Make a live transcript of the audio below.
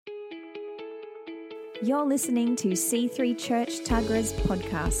You're listening to C3 Church Tuggerah's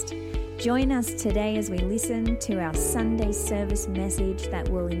podcast. Join us today as we listen to our Sunday service message that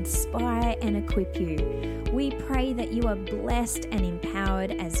will inspire and equip you. We pray that you are blessed and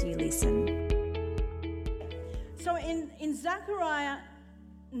empowered as you listen. So in Zechariah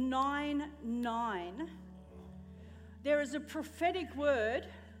 9:9, there is a prophetic word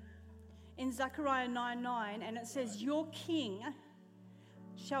in Zechariah 9:9, and it says, "Your king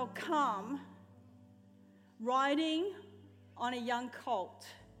shall come riding on a young colt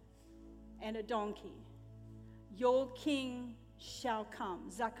and a donkey." Your king shall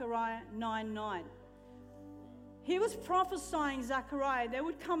come. Zechariah 9:9. He was prophesying, Zechariah, there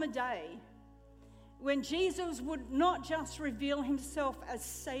would come a day when Jesus would not just reveal himself as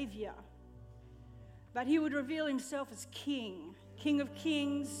Savior, but he would reveal himself as King, King of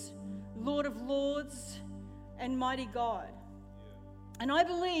Kings, Lord of Lords, and Mighty God. And I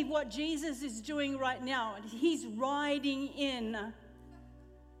believe what Jesus is doing right now, he's riding in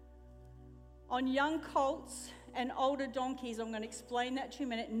on young colts and older donkeys. I'm going to explain that to you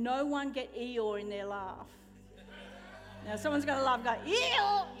in a minute. No one get Eeyore in their laugh. Now someone's going to laugh, go,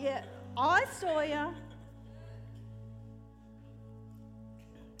 Eeyore! Yeah, I saw ya.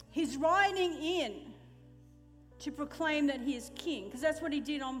 He's riding in to proclaim that he is king, because that's what he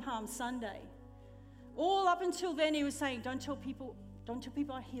did on Palm Sunday. All up until then, he was saying, don't tell people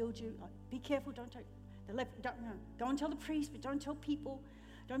I healed you. Be careful, don't tell the leper. Go and tell the priest, but don't tell people.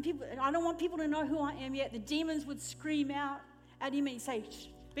 I don't want people to know who I am yet. The demons would scream out at him and he'd say, "Shh,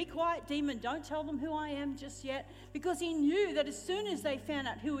 be quiet, demon, don't tell them who I am just yet," because he knew that as soon as they found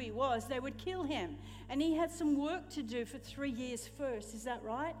out who he was, they would kill him. And he had some work to do for 3 years first, is that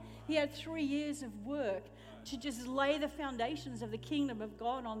right? He had 3 years of work to just lay the foundations of the kingdom of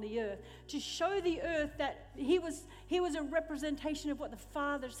God on the earth, to show the earth that he was a representation of what the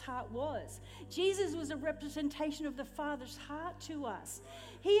Father's heart was. Jesus was a representation of the Father's heart to us.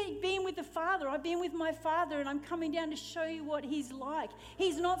 He had been with the Father. I've been with my Father, and I'm coming down to show you what he's like.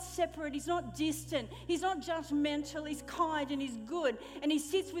 He's not separate. He's not distant. He's not judgmental. He's kind and he's good. And he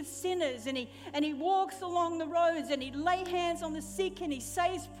sits with sinners, and he walks along the roads, and he lays hands on the sick, and he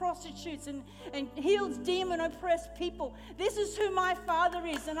saves prostitutes and heals demon-oppressed people. This is who my Father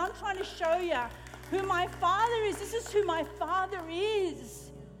is, and I'm trying to show you who my Father is. This is who my Father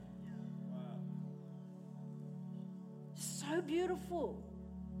is. So beautiful.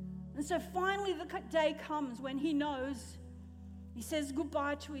 And so finally the day comes when he knows. He says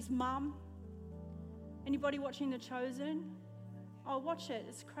goodbye to his mum. Anybody watching The Chosen? Oh, watch it.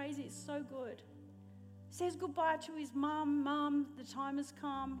 It's crazy. It's so good. He says goodbye to his mum. Mum, the time has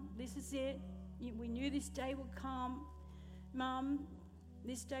come. This is it. We knew this day would come. Mum,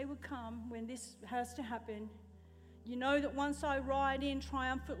 this day would come when this has to happen. You know that once I ride in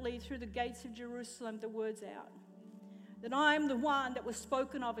triumphantly through the gates of Jerusalem, the word's out. That I am the one that was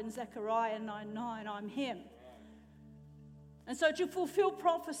spoken of in Zechariah 9:9. I'm him. And so to fulfill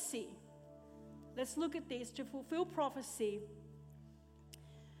prophecy, let's look at this. To fulfill prophecy,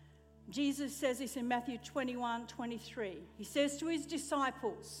 Jesus says this in Matthew 21:23. He says to his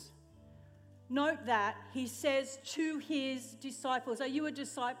disciples, note that he says to his disciples, are you a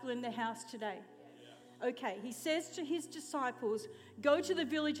disciple in the house today? Okay, he says to his disciples, go to the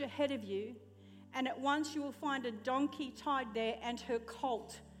village ahead of you, and at once you will find a donkey tied there and her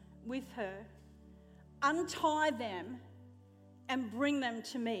colt with her. Untie them and bring them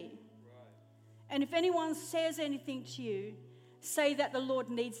to me. And if anyone says anything to you, say that the Lord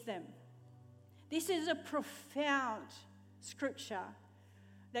needs them. This is a profound scripture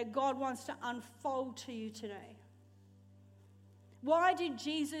that God wants to unfold to you today. Why did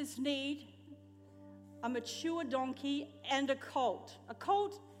Jesus need a mature donkey and a colt? A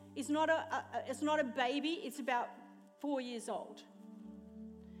colt is not a baby. It's about 4 years old,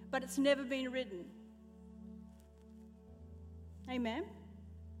 but it's never been ridden. Amen.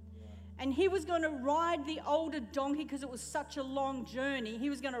 And he was going to ride the older donkey because it was such a long journey. He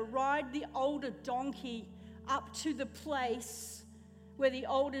was going to ride the older donkey up to the place where the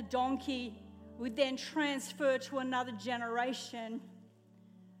older donkey would then transfer to another generation.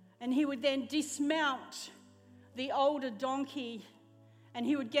 And he would then dismount the older donkey, and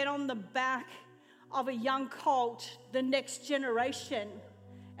he would get on the back of a young colt, the next generation,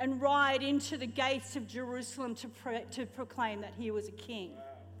 and ride into the gates of Jerusalem to proclaim that he was a king.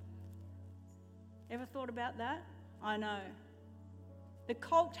 Ever thought about that? I know. The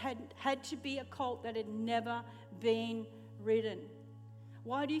colt had to be a colt that had never been ridden.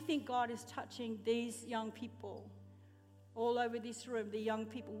 Why do you think God is touching these young people all over this room, the young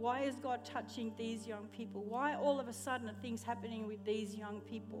people. Why is God touching these young people? Why all of a sudden are things happening with these young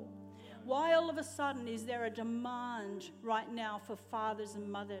people? Why all of a sudden is there a demand right now for fathers and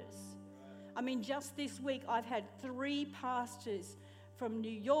mothers? I mean, just this week I've had 3 pastors from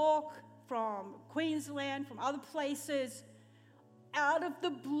New York, from Queensland, from other places, out of the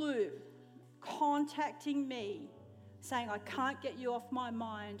blue, contacting me, saying, I can't get you off my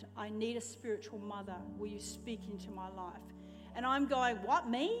mind. I need a spiritual mother. Will you speak into my life? And I'm going, what,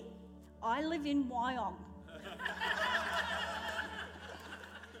 me? I live in Wyong.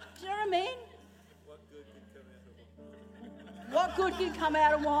 Do you know what I mean? What good can come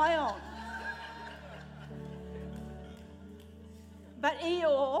out of Wyong? But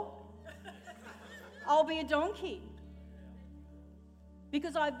Eeyore, I'll be a donkey.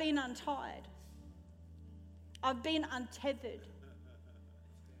 Because I've been untied. I've been untethered.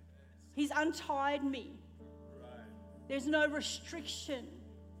 He's untied me. There's no restriction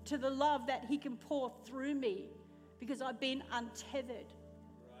to the love that he can pour through me because I've been untethered.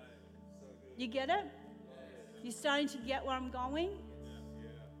 You get it? You're starting to get where I'm going?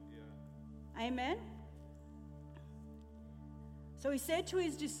 Amen? So he said to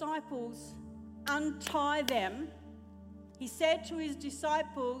his disciples, untie them. He said to his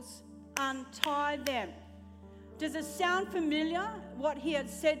disciples, untie them. Does it sound familiar, what he had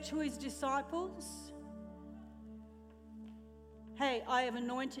said to his disciples? Hey, I have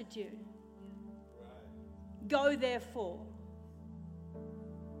anointed you. Go therefore.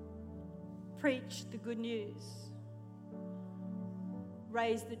 Preach the good news.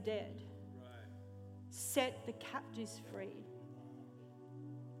 Raise the dead. Set the captives free.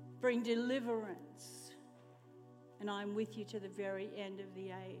 Bring deliverance. And I'm with you to the very end of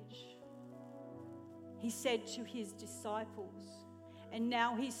the age. He said to his disciples, and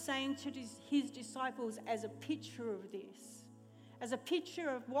now he's saying to his disciples as a picture of this, as a picture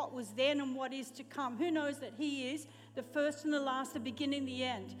of what was then and what is to come. Who knows that he is the first and the last, the beginning, the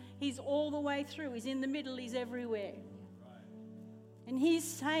end. He's all the way through. He's in the middle. He's everywhere. And he's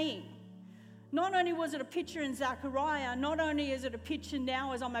saying, not only was it a picture in Zechariah, not only is it a picture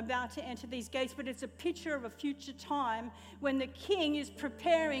now as I'm about to enter these gates, but it's a picture of a future time when the king is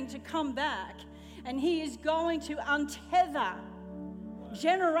preparing to come back. And he is going to untether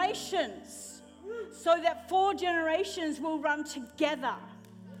generations so that 4 generations will run together,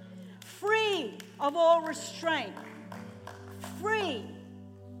 free of all restraint, free.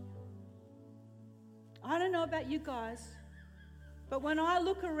 I don't know about you guys, but when I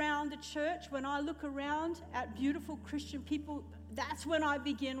look around the church, when I look around at beautiful Christian people, that's when I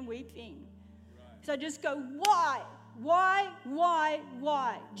begin weeping. So I just go, why? Why?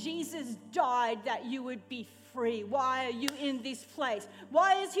 Jesus died that you would be free. Why are you in this place?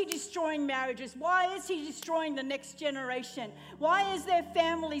 Why is he destroying marriages? Why is he destroying the next generation? Why is there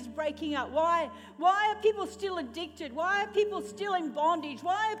families breaking up? Why are people still addicted? Why are people still in bondage?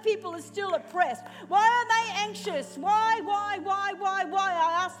 Why are people still oppressed? Why are they anxious? Why?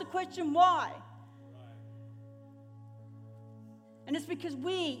 I ask the question, why? And it's because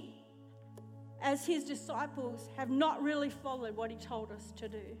we, as his disciples, have not really followed what he told us to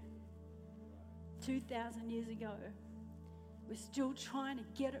do. 2,000 years ago, we're still trying to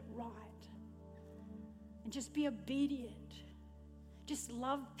get it right and just be obedient. Just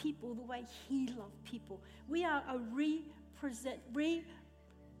love people the way he loved people. We are a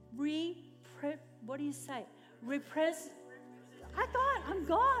what do you say? I'm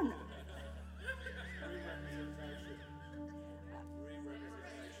gone.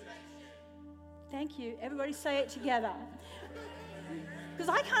 Thank you. Everybody say it together. Because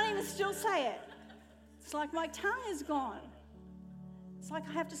I can't even still say it. It's like my tongue is gone. It's like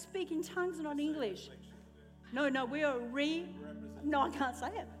I have to speak in tongues, not English. No, we are No, I can't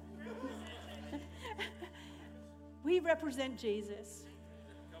say it. We represent Jesus.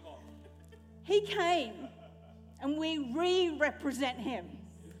 He came, and we re-represent him.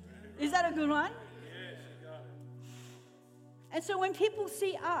 Is that a good one? And so when people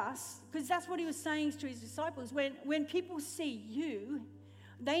see us, because that's what he was saying to his disciples, when people see you,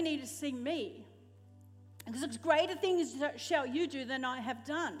 they need to see me. Because it's greater things shall you do than I have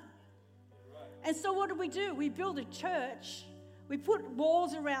done. And so what do? We build a church. We put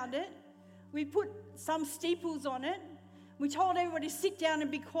walls around it. We put some steeples on it. We told everybody to sit down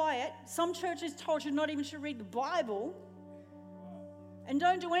and be quiet. Some churches told you not even to read the Bible. And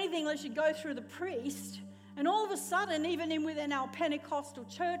don't do anything unless you go through the priest. And all of a sudden, even within our Pentecostal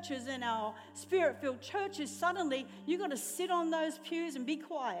churches and our Spirit-filled churches, suddenly you've got to sit on those pews and be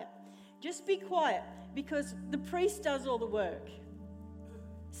quiet. Just be quiet, because the priest does all the work.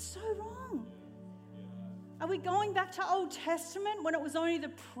 It's so wrong. Are we going back to Old Testament when it was only the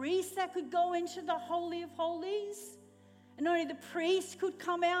priest that could go into the Holy of Holies? And only the priest could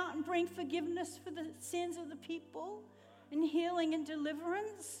come out and bring forgiveness for the sins of the people and healing and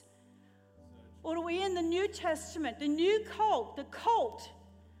deliverance? Or are we in the New Testament? The new colt, the colt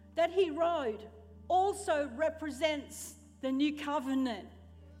that he rode, also represents the new covenant.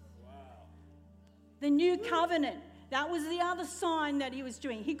 Wow. The new covenant. That was the other sign that he was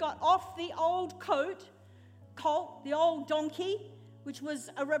doing. He got off the old colt, the old donkey, which was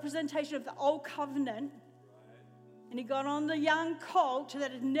a representation of the old covenant. And he got on the young colt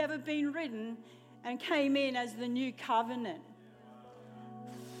that had never been ridden and came in as the new covenant.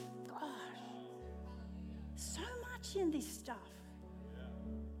 Gosh, so much in this stuff.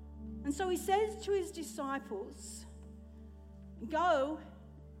 And so he says to his disciples, go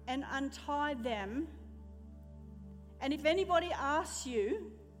and untie them. And if anybody asks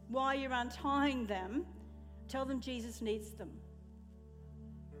you why you're untying them, tell them Jesus needs them.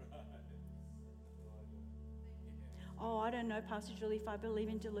 Oh, I don't know, Pastor Julie, if I believe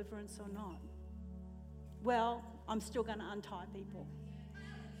in deliverance or not. Well, I'm still going to untie people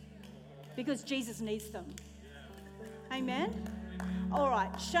because Jesus needs them. Amen? All right,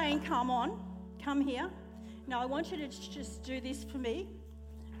 Shane, come on. Come here. Now, I want you to just do this for me.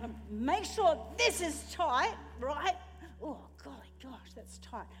 Make sure this is tight, right? Oh, golly gosh, that's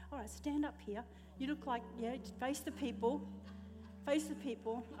tight. All right, stand up here. You look like, face the people. Face the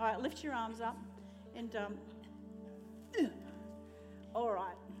people. All right, lift your arms up. And, all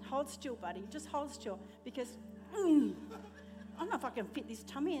right, hold still, buddy. Just hold still because I don't know if I can fit this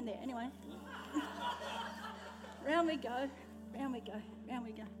tummy in there. Anyway. Round we go. Round we go. Round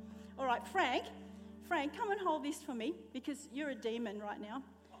we go. All right, Frank, come and hold this for me because you're a demon right now.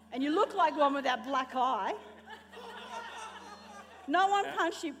 And you look like one with that black eye. No one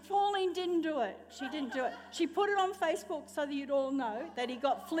punched you. Pauline didn't do it. She didn't do it. She put it on Facebook so that you'd all know that he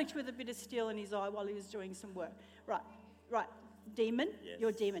got flicked with a bit of steel in his eye while he was doing some work. Right. Demon, yes.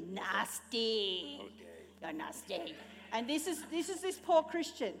 You're a demon. Nasty. Okay. You're nasty. And this is this poor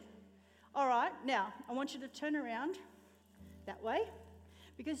Christian. All right, now, I want you to turn around that way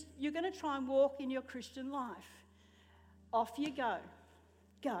because you're going to try and walk in your Christian life. Off you go.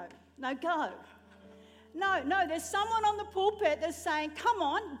 Go. No, go. No, there's someone on the pulpit that's saying, come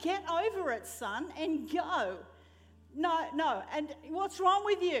on, get over it, son, and go. No. And what's wrong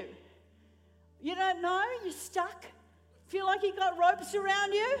with you? You don't know? You're stuck? Feel like you got ropes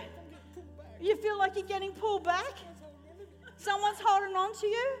around you? You feel like you're getting pulled back? Someone's holding on to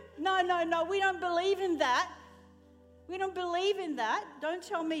you? No, we don't believe in that. We don't believe in that. Don't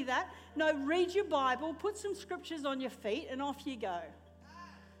tell me that. No, read your Bible, put some scriptures on your feet, and off you go.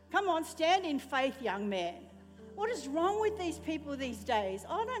 Come on, stand in faith, young man. What is wrong with these people these days?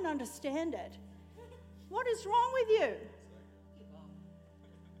 I don't understand it. What is wrong with you?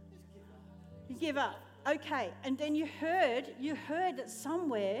 You give up. Okay, and then you heard that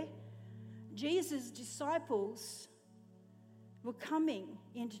somewhere Jesus' disciples were coming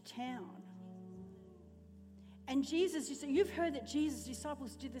into town. And you've heard that Jesus'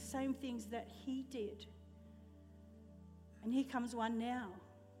 disciples did the same things that he did. And here comes one now.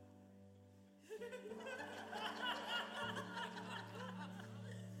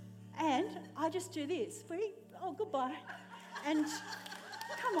 And I just do this. Oh, goodbye. And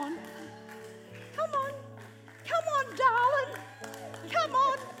come on, darling. Come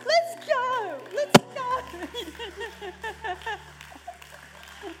on, let's go.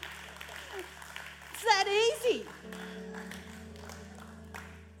 It's that easy.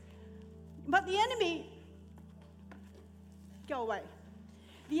 But the enemy, go away.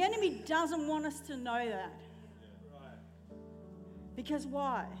 The enemy doesn't want us to know that. Because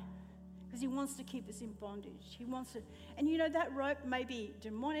why? Because he wants to keep us in bondage. He wants to, and that rope may be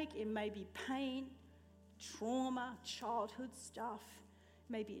demonic, it may be pain, trauma, childhood stuff,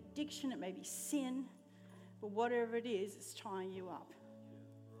 it may be addiction, it may be sin, but whatever it is, it's tying you up.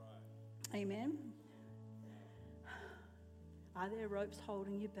 Amen? Are there ropes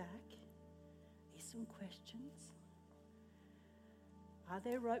holding you back? Here's some questions. Are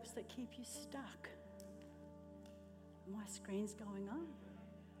there ropes that keep you stuck? My screen's going on.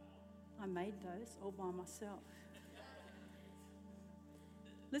 I made those all by myself.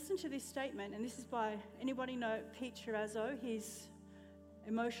 Listen to this statement, and this is by, anybody know Pete Chirazzo? He's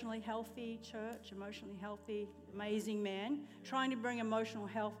emotionally healthy church, emotionally healthy, amazing man, trying to bring emotional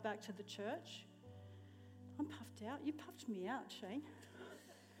health back to the church. I'm puffed out. You puffed me out, Shane.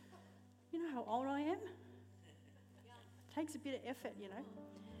 You know how old I am? It takes a bit of effort,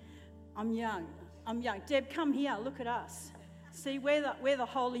 I'm young. Deb, come here. Look at us. See, we're the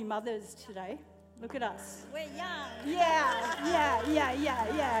holy mothers today. Look at us. We're young. Yeah.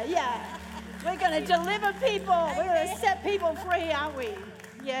 We're going to deliver people. We're going to set people free, aren't we?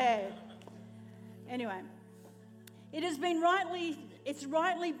 Yeah. Anyway, it's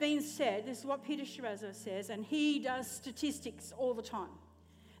rightly been said, this is what Peter Shirazzo says, and he does statistics all the time,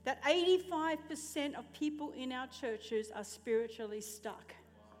 that 85% of people in our churches are spiritually stuck.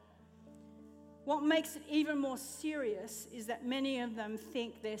 What makes it even more serious is that many of them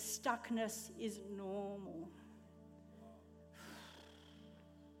think their stuckness is normal.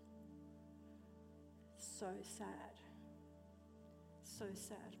 So sad. So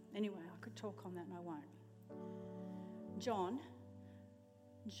sad. Anyway, I could talk on that and I won't. John,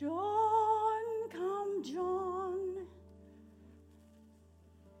 come John.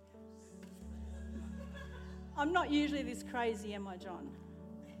 I'm not usually this crazy, am I, John?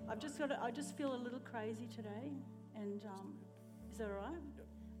 I just feel a little crazy today. And is that all right? Yep.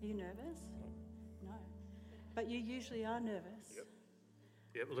 Are you nervous? No. But you usually are nervous.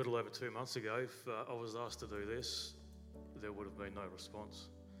 Yep, a little over 2 months ago, if I was asked to do this, there would have been no response.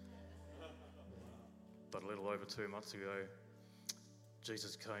 But a little over 2 months ago,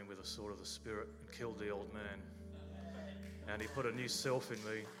 Jesus came with a sword of the Spirit and killed the old man. And he put a new self in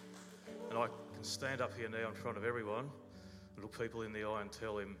me. And I can stand up here now in front of everyone, look people in the eye and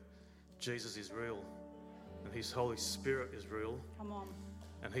tell him, Jesus is real. And his Holy Spirit is real. Come on.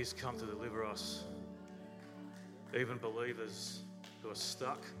 And he's come to deliver us. Even believers who are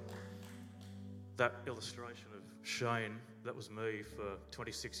stuck. That illustration of Shane, that was me for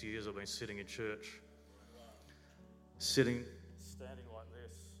 26 years. I've been sitting in church. Standing like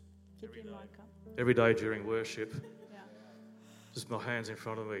this. Keep your mic up. Every day during worship. Yeah. Just my hands in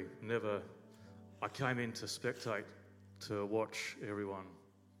front of me. I came in to spectate, to watch everyone,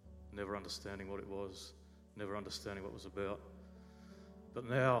 never understanding what it was, never understanding what it was about. But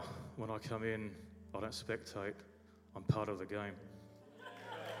now, when I come in, I don't spectate, I'm part of the game.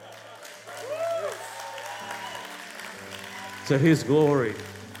 To his glory.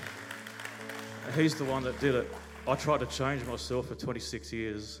 He's the one that did it. I tried to change myself for 26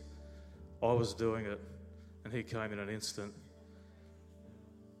 years. I was doing it, and he came in an instant.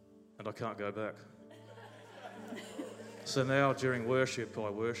 And I can't go back. So now, during worship, I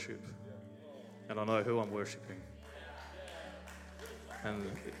worship. And I know who I'm worshipping. And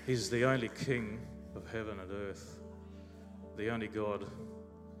he's the only King of heaven and earth. The only God.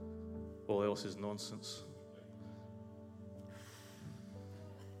 All else is nonsense.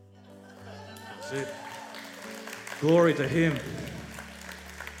 That's it. Glory to him.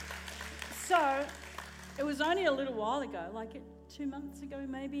 So, it was only a little while ago, 2 months ago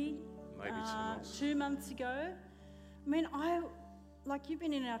maybe. Maybe 2 months. 2 months ago. I mean, you've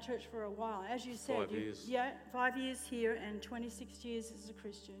been in our church for a while, as you said. 5 years. 5 years here and 26 years as a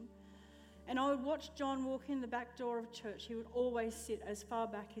Christian. And I would watch John walk in the back door of church. He would always sit as far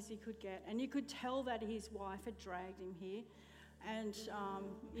back as he could get. And you could tell that his wife had dragged him here. And,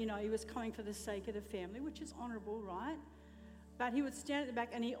 he was coming for the sake of the family, which is honourable, right? But he would stand at the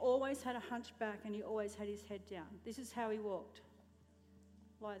back and he always had a hunch back and he always had his head down. This is how he walked.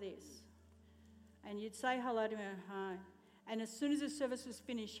 Like this. And you'd say hello to him, hi. And as soon as the service was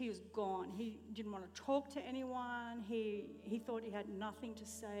finished, he was gone. He didn't want to talk to anyone. He thought he had nothing to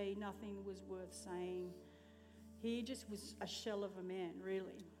say, nothing was worth saying. He just was a shell of a man,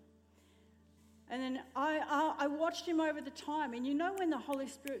 really. And then I watched him over the time. And you know when the Holy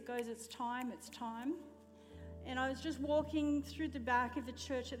Spirit goes, it's time. And I was just walking through the back of the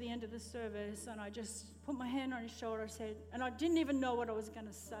church at the end of the service, and I just put my hand on his shoulder, and I didn't even know what I was going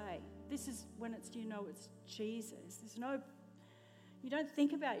to say. This is when it's Jesus. You don't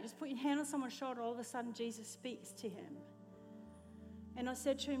think about it. You just put your hand on someone's shoulder, all of a sudden Jesus speaks to him. And I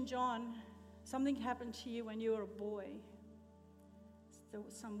said to him, John, something happened to you when you were a boy.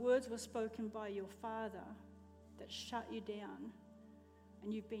 Some words were spoken by your father that shut you down,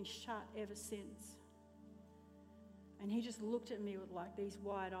 and you've been shut ever since. And he just looked at me with these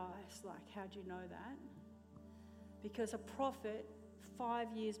wide eyes, how'd you know that? Because a prophet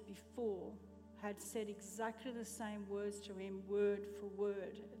 5 years before had said exactly the same words to him, word for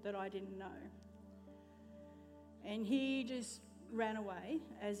word, that I didn't know. And he just ran away,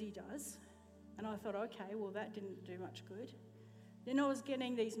 as he does. And I thought, okay, well, that didn't do much good. Then I was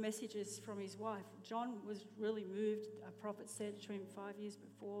getting these messages from his wife. John was really moved. A prophet said to him 5 years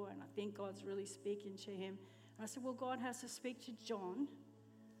before, and I think God's really speaking to him. And I said, well, God has to speak to John,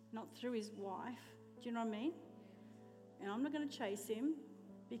 not through his wife. Do you know what I mean? And I'm not going to chase him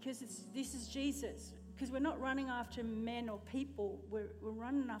because this is Jesus. Because we're not running after men or people. We're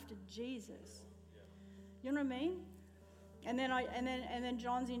running after Jesus. You know what I mean? And then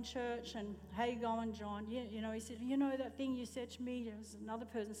John's in church, and how you going, John? You know, he said, you know that thing you said to me? There was another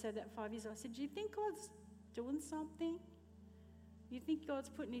person said that 5 years ago. I said, do you think God's doing something? You think God's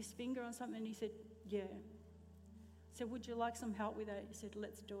putting his finger on something? And he said, yeah. I said, would you like some help with that? He said,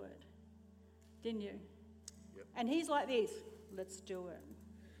 let's do it. Didn't you? Yep. And he's like this, let's do it.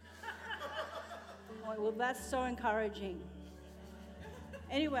 I'm like, well, that's so encouraging.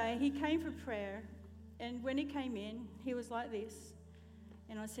 Anyway, he came for prayer, and when he came in, he was like this.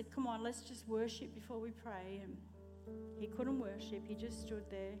 And I said, come on, let's just worship before we pray. And he couldn't worship. He just stood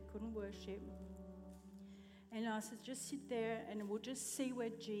there, couldn't worship. And I said, just sit there and we'll just see where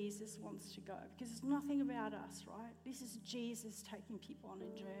Jesus wants to go. Because it's nothing about us, right? This is Jesus taking people on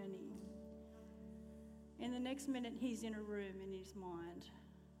a journey. And the next minute, he's in a room in his mind.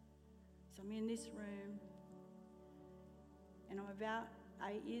 So I'm in this room, and I'm about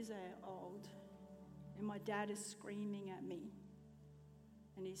 8 years old, and my dad is screaming at me.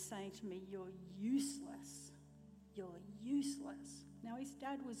 And he's saying to me, you're useless. You're useless. Now, his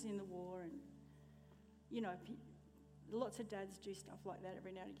dad was in the war, and you know, lots of dads do stuff like that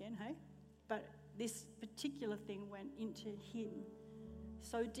every now and again, hey? But this particular thing went into him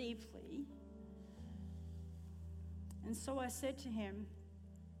so deeply. And so I said to him,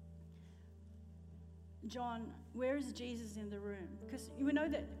 John, where is Jesus in the room? Because we know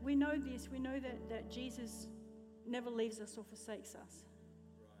that Jesus never leaves us or forsakes us.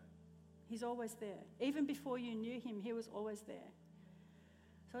 Right. He's always there. Even before you knew him, he was always there.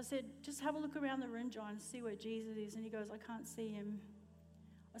 So I said, just have a look around the room, John, and see where Jesus is. And he goes, I can't see him.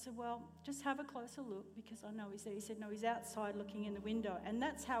 I said, well, just have a closer look because I know he's there. He said, no, he's outside looking in the window. And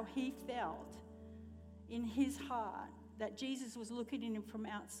that's how he felt in his heart, that Jesus was looking at him from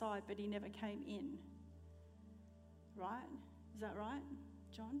outside, but he never came in. Right? Is that right,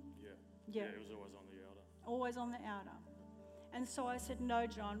 John? Yeah, it was always on the outer. Always on the outer. And so I said, no,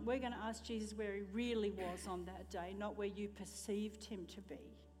 John, we're going to ask Jesus where he really was on that day, not where you perceived him to be.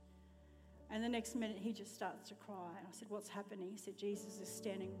 And the next minute, he just starts to cry. And I said, what's happening? He said, Jesus is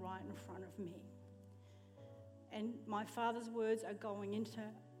standing right in front of me. And my Father's words are going into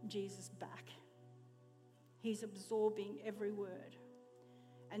Jesus' back. He's absorbing every word.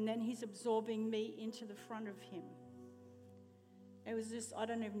 And then he's absorbing me into the front of him. It was just, I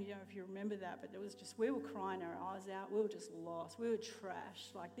don't even know if you remember that, but there was just, we were crying our eyes out. We were just lost. We were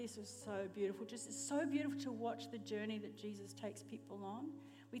trashed. Like, this was so beautiful. Just, it's so beautiful to watch the journey that Jesus takes people on.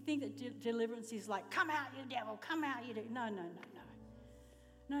 We think that deliverance is like, come out, you devil, come out, you devil. No.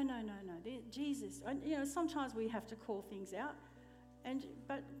 Jesus, you know, sometimes we have to call things out.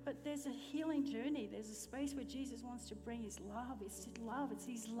 But there's a healing journey. There's a space where Jesus wants to bring his love. It's his love. It's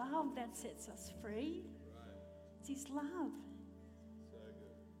his love that sets us free. Right. It's his love. So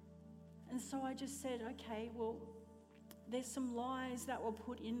good. And so I just said, okay, well, there's some lies that were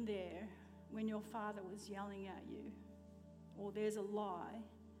put in there when your father was yelling at you. Or there's a lie,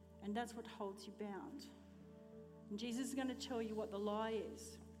 and that's what holds you bound. And Jesus is going to tell you what the lie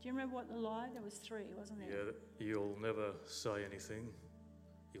is. Do you remember what the lie? There was 3, wasn't there? Yeah, you'll never say anything.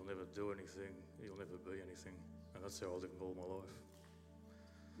 You'll never do anything. You'll never be anything. And that's how I lived all my life.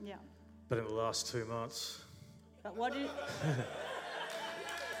 Yeah. But in the last 2 months... But what did...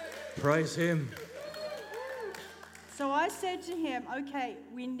 Praise him. So I said to him, okay,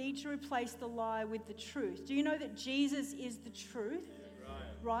 we need to replace the lie with the truth. Do you know that Jesus is the truth?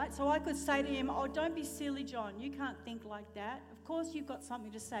 Right? So I could say to him, oh, don't be silly, John. You can't think like that. Of course you've got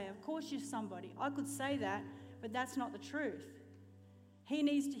something to say. Of course you're somebody. I could say that, but that's not the truth. He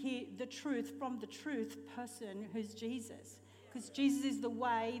needs to hear the truth from the truth person who's Jesus. Because Jesus is the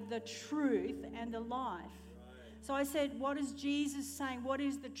way, the truth, and the life. So I said, what is Jesus saying? What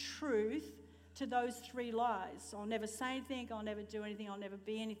is the truth to those 3 lies? I'll never say anything. I'll never do anything. I'll never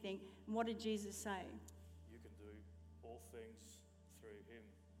be anything. And what did Jesus say? You can do all things through him.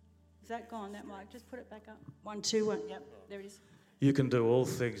 Is that gone, that mic? Just put it back up. 1, 2, 1. Yep, there it is. You can do all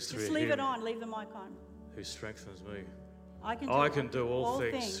things through him. Just leave it on. Leave the mic on. Who strengthens me. I can do all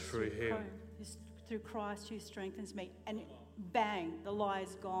things through him. Through Christ who strengthens me. And bang, the lie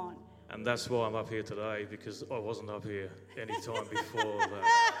is gone. And that's why I'm up here today, because I wasn't up here any time before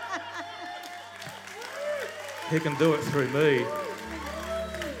that. He can do it through me.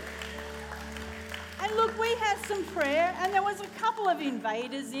 And look, we had some prayer, and there was a couple of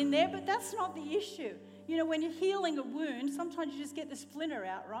invaders in there, but that's not the issue. You know, when you're healing a wound, sometimes you just get the splinter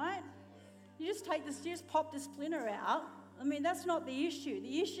out, right? You just pop the splinter out. I mean, that's not the issue.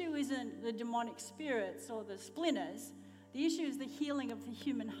 The issue isn't the demonic spirits or the splinters. The issue is the healing of the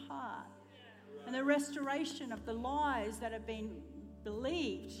human heart and the restoration of the lies that have been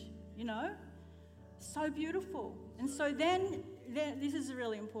believed, you know. So beautiful. And so then this is a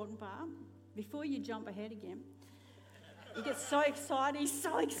really important part. Before you jump ahead again, he gets so excited. He's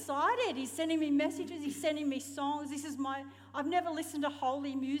so excited. He's sending me messages. He's sending me songs. I've never listened to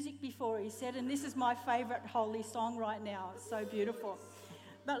holy music before, he said, and this is my favourite holy song right now. It's so beautiful.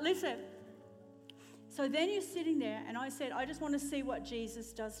 But listen, so then you're sitting there, and I said, I just want to see what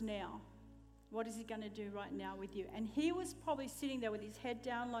Jesus does now. What is he going to do right now with you? And he was probably sitting there with his head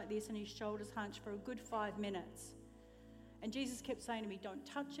down like this and his shoulders hunched for a good 5 minutes. And Jesus kept saying to me, don't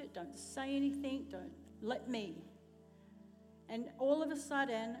touch it, don't say anything, don't let me. And all of a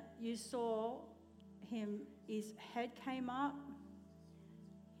sudden, you saw him, his head came up,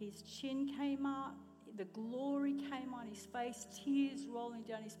 his chin came up, the glory came on his face, tears rolling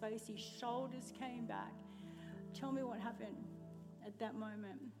down his face, his shoulders came back. Tell me what happened at that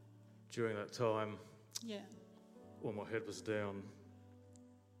moment. During that time, Yeah. while my head was down,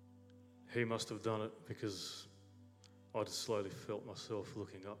 he must have done it because I just slowly felt myself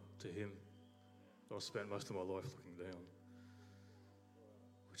looking up to him. I spent most of my life looking down,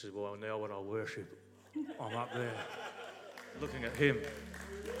 which is why now when I worship, I'm up there looking at him.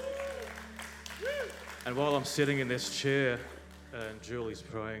 And while I'm sitting in this chair and Julie's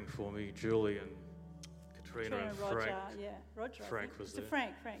praying for me, Julie and Katrina and Roger, Frank. yeah. Roger. Frank was there.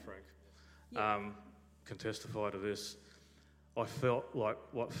 Frank. Yeah. Can testify to this. I felt like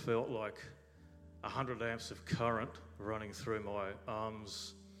what felt like 100 amps of current running through my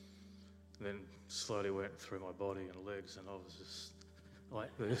arms, and then slowly went through my body and legs, and I was just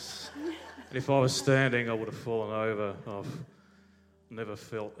like this. And if I was standing, I would have fallen over. I've never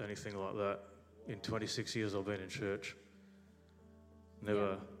felt anything like that. In 26 years I've been in church.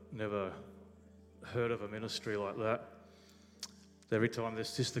 Never heard of a ministry like that. Every time this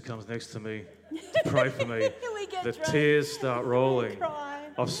sister comes next to me to pray for me, the tears start rolling.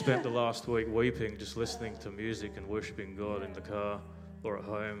 I've spent the last week weeping, just listening to music and worshipping God in the car or at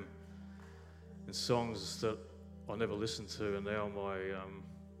home, and songs that I never listened to, and now my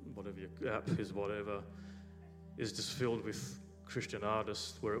whatever your app is, is just filled with Christian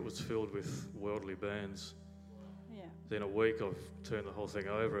artists, where it was filled with worldly bands. Yeah. Then a week I've turned the whole thing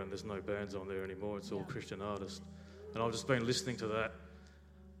over and there's no bands on there anymore, it's all Christian artists. And I've just been listening to that,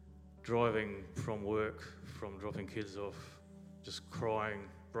 driving from work, from dropping kids off, just crying,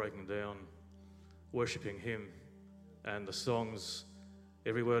 breaking down, worshipping him. And the songs,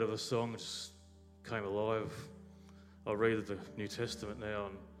 every word of the song just came alive. I read the New Testament now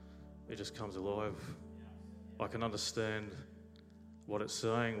and it just comes alive. I can understand what it's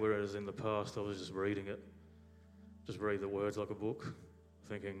saying, whereas in the past I was just reading it. Just read the words like a book,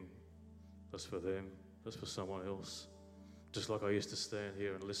 thinking, that's for them, that's for someone else. Just like I used to stand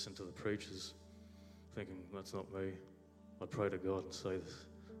here and listen to the preachers, thinking, that's not me. I'd pray to God and say,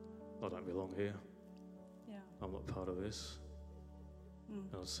 I don't belong here. Yeah. I'm not part of this. And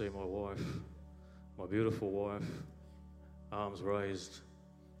I'd see my wife, my beautiful wife, arms raised,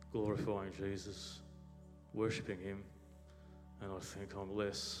 glorifying Jesus, worshipping him, and I think I'm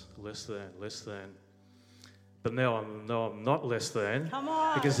less than. But now I'm not less than. Come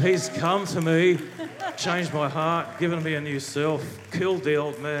on. Because he's come to me, changed my heart, given me a new self, killed the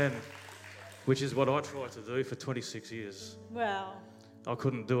old man, which is what I tried to do for 26 years. Wow. I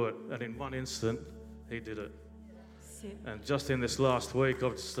couldn't do it, and in one instant, he did it. Sit. And just in this last week,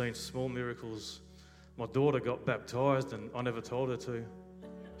 I've just seen small miracles. My daughter got baptised, and I never told her to.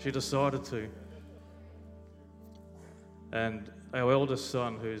 She decided to. And our eldest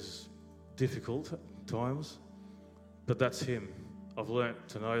son, who's difficult at times, but that's him. I've learnt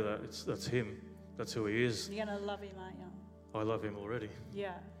to know that that's him. That's who he is. You're going to love him, aren't you? I love him already.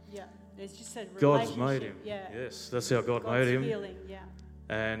 Yeah. There's just a relationship. God's made him. Yeah. Yes, that's how God God's made him. Healing, yeah.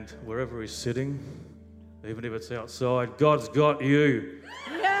 And wherever he's sitting, even if it's outside, God's got you.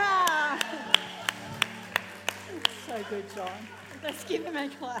 Yeah. So good, John. Let's give him a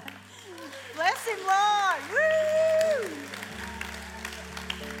clap. Bless him, Lord. Woo!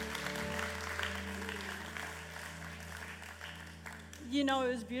 You know, it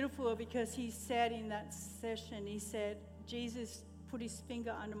was beautiful because he said in that session, he said, Jesus put his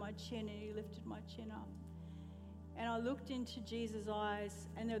finger under my chin and he lifted my chin up. And I looked into Jesus' eyes,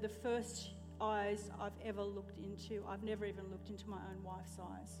 and they're the first eyes I've ever looked into. I've never even looked into my own wife's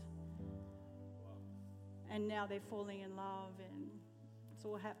eyes. And now they're falling in love, and it's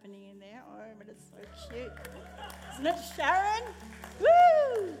all happening in their home, and it's so cute. Isn't it, Sharon?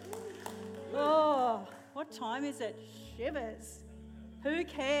 Woo! Oh, what time is it? Shivers. Who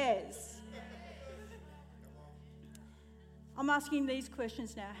cares? I'm asking these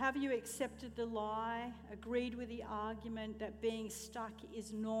questions now. Have you accepted the lie, agreed with the argument that being stuck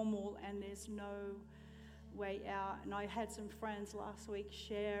is normal and there's no way out? And I had some friends last week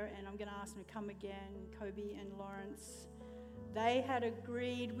share, and I'm going to ask them to come again, Kobe and Lawrence. They had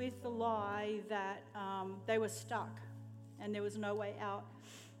agreed with the lie that they were stuck and there was no way out,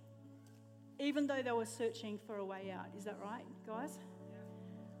 even though they were searching for a way out. Is that right, guys? Yeah.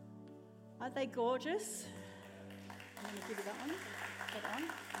 Aren't they gorgeous? I'm going to give you that one.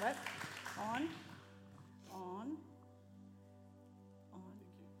 That on. Right. On.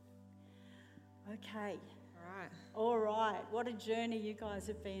 Okay. All right. What a journey you guys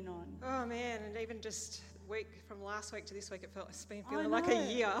have been on. Oh man, and even just from last week to this week, it's been feeling like a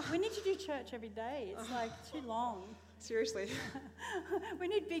year. We need to do church every day. It's like too long. Seriously. We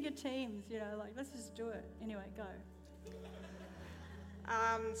need bigger teams, let's just do it. Anyway, go.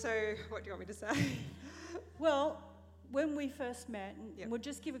 So what do you want me to say? Well, when we first met, Yep. we'll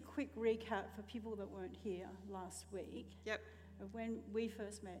just give a quick recap for people that weren't here last week. Yep. When we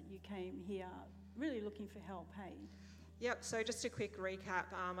first met, you came here really looking for help, hey? Yep, so just a quick recap.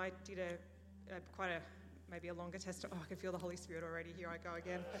 I did maybe a longer test. Oh, I can feel the Holy Spirit already. Here I go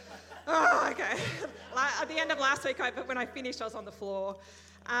again. Oh, okay. At the end of last week, when I finished, I was on the floor.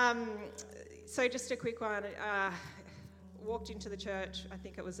 So just a quick one. Walked into the church, I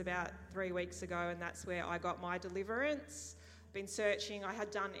think it was about 3 weeks ago, and that's where I got my deliverance. Been searching. I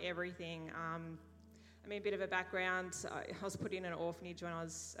had done everything. A bit of a background. I was put in an orphanage when I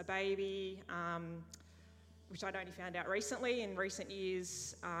was a baby, which I'd only found out recently, in recent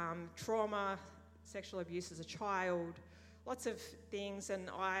years. Trauma, sexual abuse as a child, lots of things. And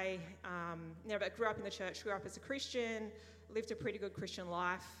I grew up in the church, grew up as a Christian, lived a pretty good Christian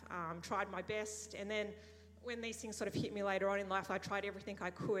life, tried my best. And then when these things sort of hit me later on in life, I tried everything I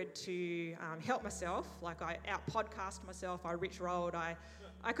could to help myself. Like I out-podcast myself, I rich-rolled, I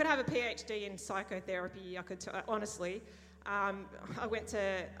could have a PhD in psychotherapy, honestly. I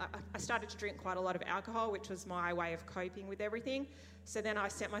started to drink quite a lot of alcohol, which was my way of coping with everything. So then I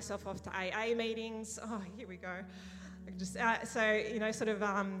sent myself off to AA meetings. Oh, here we go.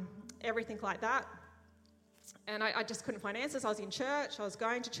 Everything like that. And I just couldn't find answers. I was in church, I was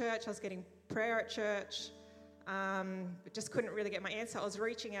going to church, I was getting prayer at church. But just couldn't really get my answer. I was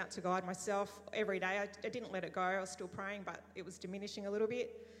reaching out to God myself every day. I didn't let it go. I was still praying, but it was diminishing a little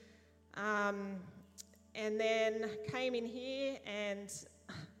bit. And then came in here and,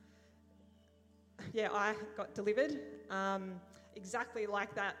 I got delivered. Exactly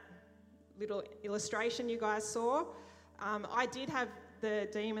like that little illustration you guys saw. I did have the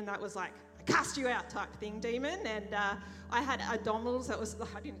demon that was like, cast you out type thing demon, and I had abdominals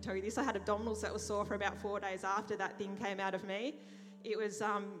I didn't tell you this, I had abdominals that were sore for about 4 days after that thing came out of me. It was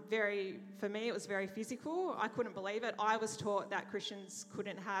for me it was very physical. I couldn't believe it. I was taught that Christians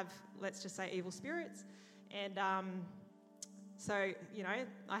couldn't have, let's just say, evil spirits, and I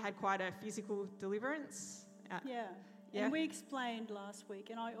had quite a physical deliverance. Yeah. And we explained last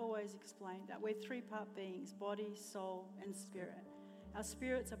week, and I always explain that we're three-part beings: body, soul, and spirit. Our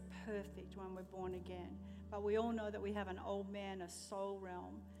spirits are perfect when we're born again, but we all know that we have an old man, a soul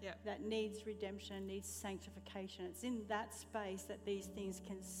realm that needs redemption, needs sanctification. It's in that space that these things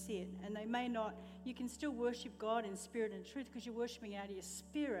can sit, and they may not, you can still worship God in spirit and truth because you're worshiping out of your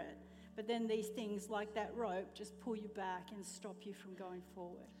spirit, but then these things like that rope just pull you back and stop you from going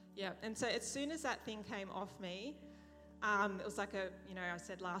forward. Yeah, and so as soon as that thing came off me, it was like I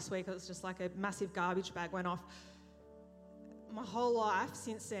said last week, it was just like a massive garbage bag went off. My whole life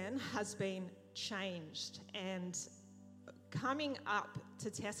since then has been changed, and coming up to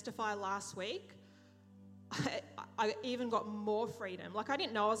testify last week, I even got more freedom. Like, I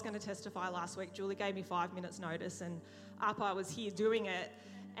didn't know I was going to testify last week. Julie gave me 5 minutes notice, and up I was here doing it.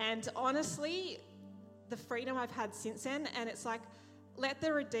 And honestly, the freedom I've had since then, and it's like, let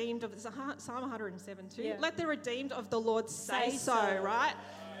the redeemed of Psalm 107 too, let the redeemed of the Lord say so, right?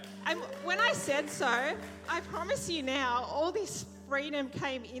 And when I said so, I promise you now, all this freedom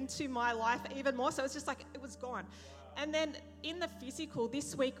came into my life even more. So it's just like, it was gone. And then in the physical,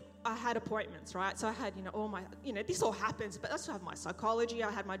 this week I had appointments, right? So I had, all my, this all happens, but I also have my psychology. I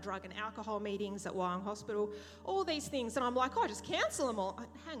had my drug and alcohol meetings at Wyong Hospital, all these things. And I'm like, just cancel them all.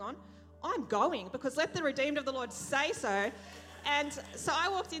 Hang on, I'm going, because let the redeemed of the Lord say so. And so I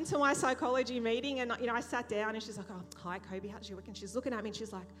walked into my psychology meeting, and I sat down, and she's like, "Oh, hi, Kobe, how's your week?" And she's looking at me, and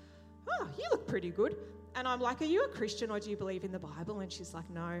she's like, "Oh, you look pretty good." And I'm like, "Are you a Christian, or do you believe in the Bible?" And she's like,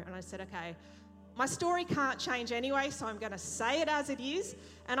 "No." And I said, "Okay, my story can't change anyway, so I'm going to say it as it is."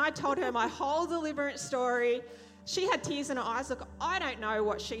 And I told her my whole deliverance story. she had tears in her eyes. Look, I don't know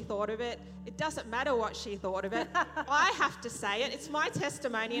what she thought of it. It doesn't matter what she thought of it. I have to say it. It's my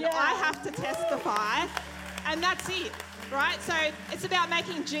testimony, and I have to testify, and that's it, right? So it's about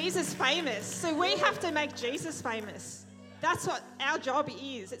making Jesus famous. So we have to make Jesus famous. That's what our job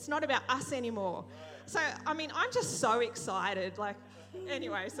is. It's not about us anymore. So, I mean, I'm just so excited. Like,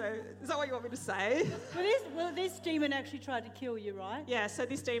 anyway, so is that what you want me to say? Well, this demon actually tried to kill you, right? Yeah, so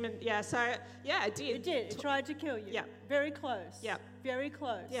this demon, it did. It did. It tried to kill you. Yeah. Very close. Yeah. Very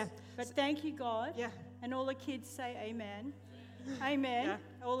close. Yeah. But thank you, God. Yeah. And all the kids say amen. Amen. Yeah.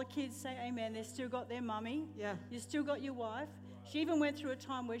 All the kids say amen. They've still got their mummy. Yeah. You've still got your wife. She even went through a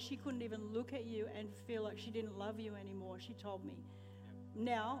time where she couldn't even look at you and feel like she didn't love you anymore, she told me.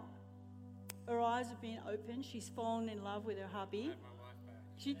 Now, her eyes have been opened. She's fallen in love with her hubby.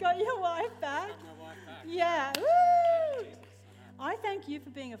 She got your wife back. Got my wife back. Yeah. Woo! I thank you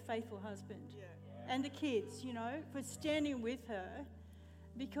for being a faithful husband. Yeah. And the kids, for standing with her,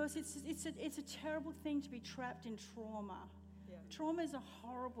 because it's a terrible thing to be trapped in trauma. Yeah. Trauma is a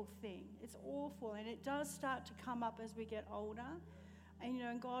horrible thing. It's awful, and it does start to come up as we get older.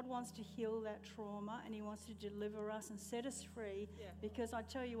 And God wants to heal that trauma, and He wants to deliver us and set us free. Yeah. Because I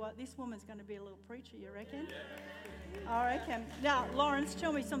tell you what, this woman's going to be a little preacher. You reckon? Yeah. I reckon. Now, Lawrence,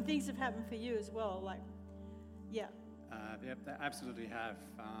 tell me some things have happened for you as well. Yep, they absolutely have.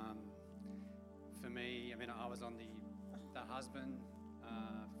 For me, I mean, I was on the husband,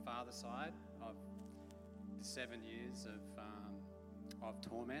 father side of the 7 years of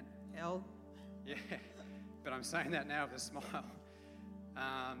torment. Hell. Yeah, but I'm saying that now with a smile.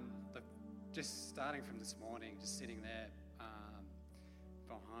 But just starting from this morning, just sitting there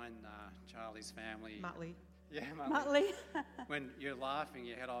behind Charlie's family. Muttley. Yeah, Muttley. When you're laughing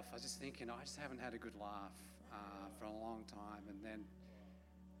your head off, I was just thinking, I just haven't had a good laugh for a long time. And then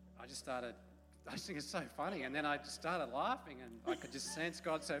I just think it's so funny. And then I just started laughing, and I could just sense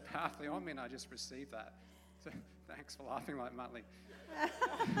God so powerfully on me, and I just received that. So thanks for laughing like Muttley.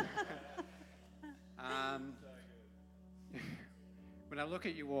 When I look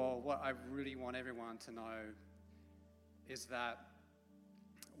at you all, what I really want everyone to know is that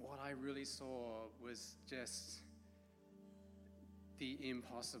what I really saw was just the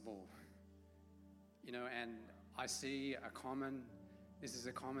impossible, and I see this is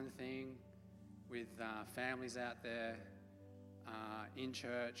a common thing with families out there in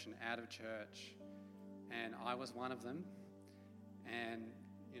church and out of church, and I was one of them, and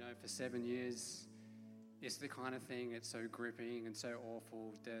for 7 years, it's the kind of thing, it's so gripping and so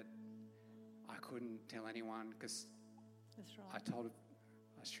awful that I couldn't tell anyone, because That's right. I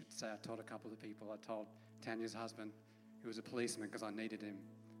told a couple of people. I told Tanya's husband, who was a policeman, because I needed him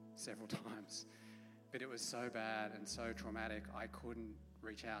several times. But it was so bad and so traumatic, I couldn't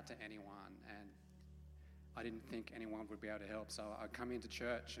reach out to anyone, and I didn't think anyone would be able to help. So I'd come into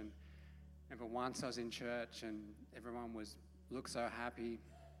church, and for once I was in church, and everyone looked so happy,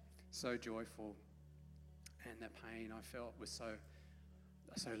 so joyful, and the pain I felt was so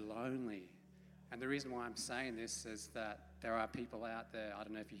lonely. And the reason why I'm saying this is that there are people out there, I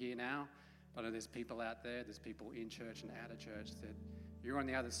don't know if you're here now, but I know there's people out there, there's people in church and out of church, that you're on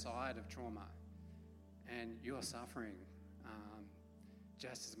the other side of trauma, and you're suffering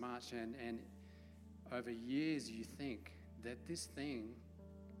just as much. And over years you think that this thing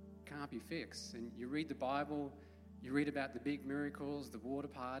can't be fixed. And you read the Bible, you read about the big miracles, the water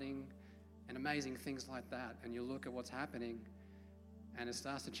parting, and amazing things like that, and you look at what's happening, and it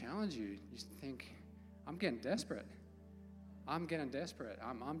starts to challenge you. You think, I'm getting desperate. I'm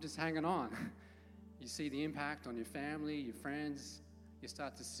just hanging on. You see the impact on your family, your friends. You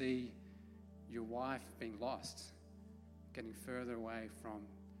start to see your wife being lost, getting further away from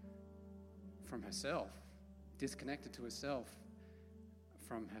herself, disconnected to herself,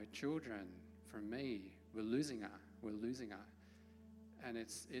 from her children, from me. We're losing her. And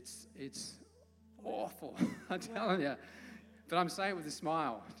it's awful, I'm telling you. But I'm saying it with a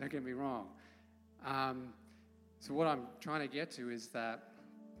smile, don't get me wrong. So what I'm trying to get to is that,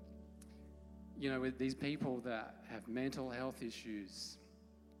 with these people that have mental health issues,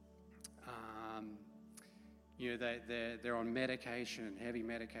 they're on medication, heavy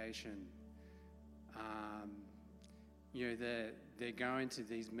medication. They're going to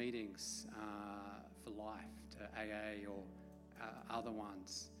these meetings for life, to AA or other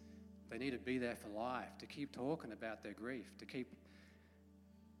ones. They need to be there for life, to keep talking about their grief, to keep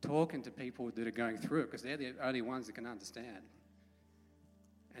talking to people that are going through it, because they're the only ones that can understand.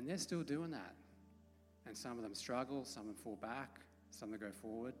 And they're still doing that. And some of them struggle, some of them fall back, some of them go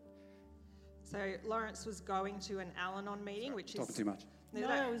forward. So Lawrence was going to an Al-Anon meeting, which is... Talking too much. No,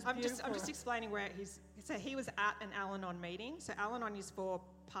 it was I'm beautiful. just explaining where so he was at an Al-Anon meeting. So Al-Anon is for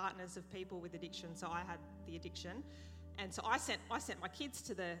partners of people with addiction. So I had the addiction. And so I sent my kids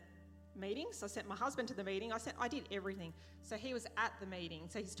to the meetings. I sent my husband to the meeting. I did everything. So he was at the meeting.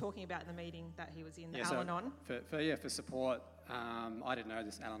 So he's talking about the meeting that he was in, the Al-Anon. So for support, I didn't know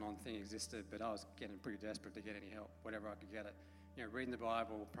this Al-Anon thing existed, but I was getting pretty desperate to get any help, whatever I could get it. You know, reading the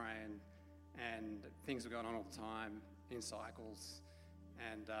Bible, praying, and things were going on all the time in cycles.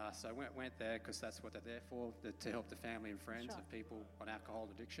 And so I went there because that's what they're there for, to help the family and friends of people on alcohol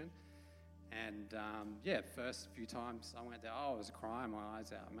addiction. And first few times I went there, I was crying my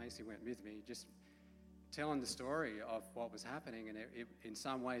eyes out. Macy went with me, just telling the story of what was happening. And it in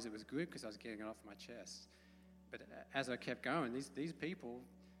some ways it was good because I was getting it off my chest. But as I kept going, these people,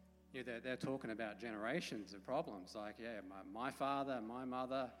 you know, they're talking about generations of problems. Like, my father, my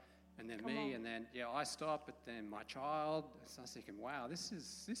mother, and then me, and then I stopped, but then my child. So I was thinking, wow, this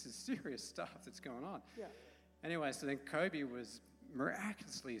is serious stuff that's going on. Yeah. Anyway, so then Kobe was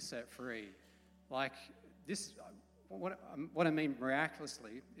miraculously set free. Like this, what I mean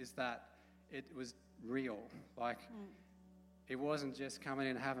miraculously is that it was real. Like it wasn't just coming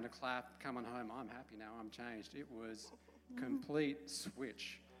in, having a clap, coming home, I'm happy now, I'm changed. It was complete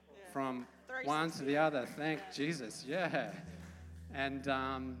switch from one to the other. Thank Jesus. Yeah. And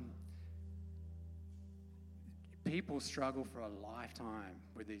people struggle for a lifetime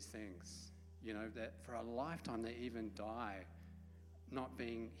with these things. You know, that for a lifetime they even die not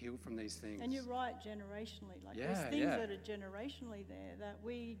being healed from these things. And you're right, generationally. Like there's things that are generationally there that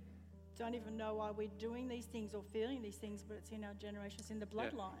we don't even know why we're doing these things or feeling these things, but it's in our generation, it's in the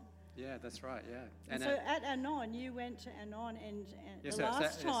bloodline. Yeah, that's right, And so at Anon, you went to Anon and the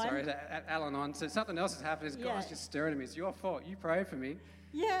last time... at Al-Anon, so something else has happened. This guy's just staring at me. It's your fault. You prayed for me.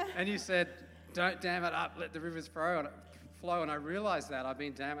 Yeah. And you said, don't dam it up, let the rivers flow. And I realised that I've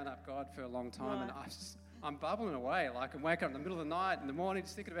been damming up God for a long time, and I'm bubbling away. Like I'm waking up in the middle of the night, in the morning,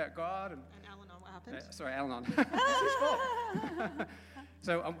 just thinking about God. And Al-Anon, what happened? Al-Anon. It's his fault.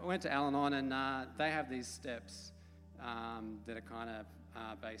 So I went to Al-Anon, and they have these steps that are kind of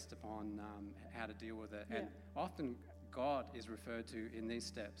based upon how to deal with it. Yeah. And often God is referred to in these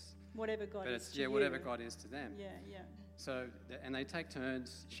steps. Whatever God is to you. Whatever God is to them. Yeah, yeah. So, and they take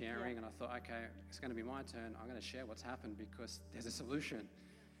turns sharing, and I thought, okay, it's going to be my turn. I'm going to share what's happened because there's a solution.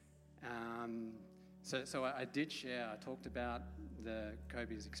 So I did share. I talked about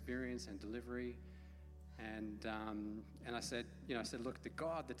Kobe's experience and delivery, and I said, look, the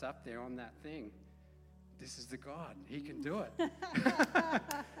God that's up there on that thing, this is the God. He can do it.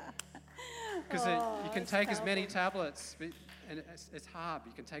 Because you can take as many tablets, and it's hard.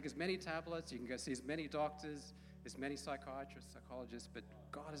 You can take as many tablets. You can go see as many doctors, as many psychiatrists, psychologists, but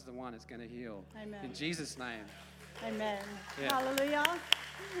God is the one that's going to heal. Amen. In Jesus' name. Amen. Yeah. Hallelujah.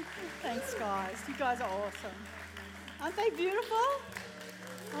 Thanks, guys. You guys are awesome. Aren't they beautiful?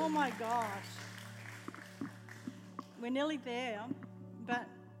 Oh, my gosh. We're nearly there, but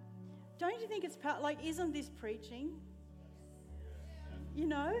don't you think it's isn't this preaching? You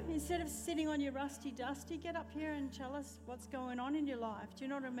know, instead of sitting on your rusty dusty, get up here and tell us what's going on in your life. Do you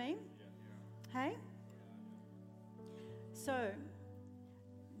know what I mean? Hey? So,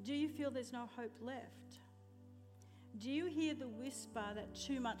 do you feel there's no hope left? Do you hear the whisper that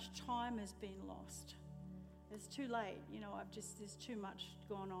too much time has been lost? It's too late. You know, there's too much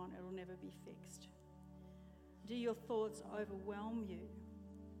going on. It'll never be fixed. Do your thoughts overwhelm you?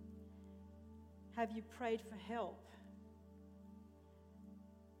 Have you prayed for help?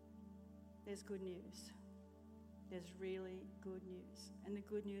 There's good news. There's really good news. And the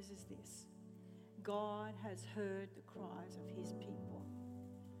good news is this. God has heard the cries of his people.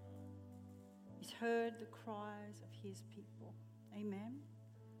 He's heard the cries of his people. Amen?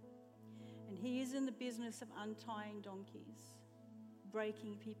 And he is in the business of untying donkeys,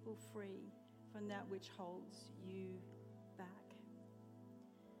 breaking people free from that which holds you back.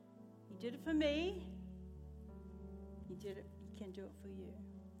 He did it for me. He can do it for you.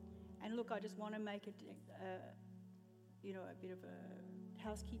 And look, I just want to make a bit of a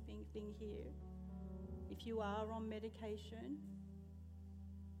housekeeping thing here. If you are on medication,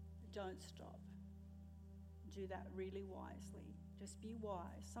 don't stop. Do that really wisely. Just be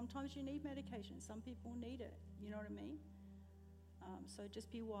wise. Sometimes you need medication. Some people need it. You know what I mean? So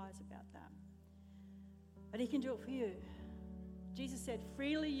just be wise about that. But he can do it for you. Jesus said,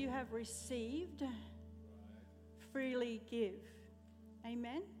 freely you have received, freely give.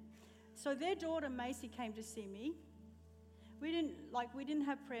 Amen? So their daughter Macy came to see me. We didn't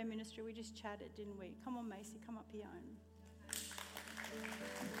have prayer ministry. We just chatted, didn't we? Come on, Macy, come up here.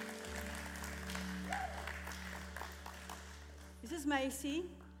 This is Macy.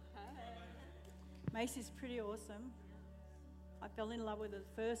 Macy's pretty awesome. I fell in love with her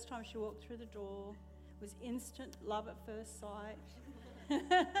the first time she walked through the door. It was instant love at first sight.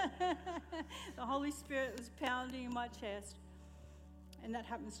 The Holy Spirit was pounding in my chest. And that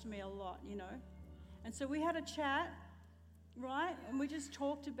happens to me a lot, you know. And so we had a chat, right? And we just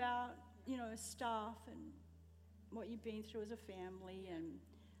talked about, you know, stuff and what you've been through as a family, and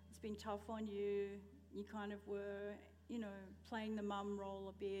it's been tough on you. You kind of were, you know, playing the mum role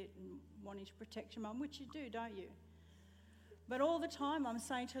a bit and wanting to protect your mum, which you do, don't you? But all the time I'm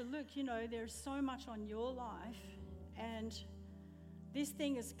saying to her, look, you know, there's so much on your life, and this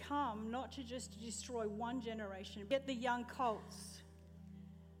thing has come not to just destroy one generation, get the young colts,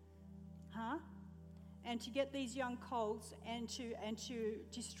 and to get these young colts and to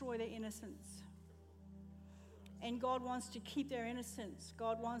destroy their innocence. And God wants to keep their innocence.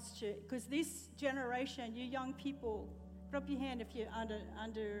 God wants to, because this generation, you young people, put up your hand if you're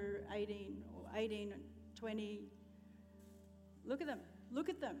under 18 or 18 and 20. Look at them. Look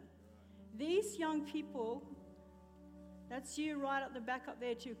at them. These young people, that's you right at the back up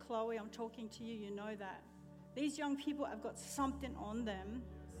there too, Chloe. I'm talking to you. You know that. These young people have got something on them.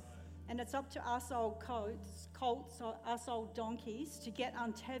 And it's up to us old colts, or us old donkeys, to get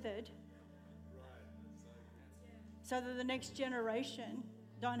untethered so that the next generation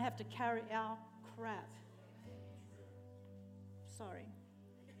don't have to carry our crap. Sorry.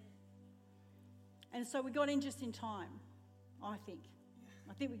 And so we got in just in time, I think.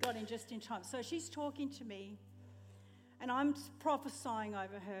 I think we got in just in time. So she's talking to me, and I'm prophesying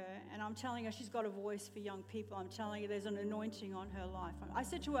over her, and I'm telling her she's got a voice for young people. I'm telling her there's an anointing on her life. I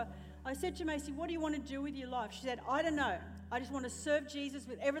said to Macy, what do you want to do with your life? She said, I don't know. I just want to serve Jesus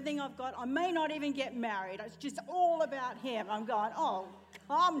with everything I've got. I may not even get married. It's just all about him. I'm going, oh,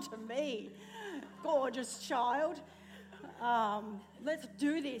 come to me, gorgeous child. Let's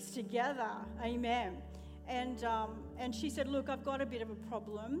do this together. Amen. And she said, look, I've got a bit of a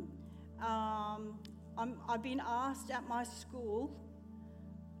problem. I've been asked at my school,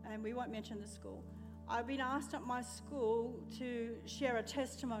 and we won't mention the school, I've been asked at my school to share a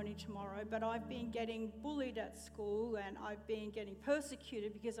testimony tomorrow, but I've been getting bullied at school, and I've been getting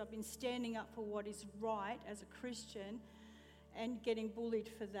persecuted because I've been standing up for what is right as a Christian and getting bullied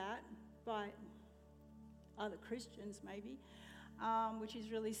for that by other Christians maybe, which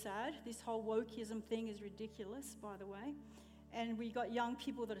is really sad. This whole wokeism thing is ridiculous, by the way. And we got young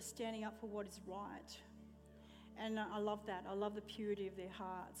people that are standing up for what is right. And I love that. I love the purity of their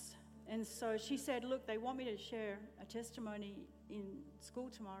hearts. And so she said, look, they want me to share a testimony in school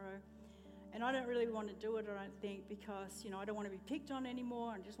tomorrow. And I don't really want to do it, I don't think, because, you know, I don't want to be picked on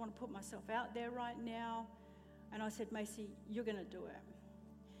anymore. I just want to put myself out there right now. And I said, Macy, you're going to do it.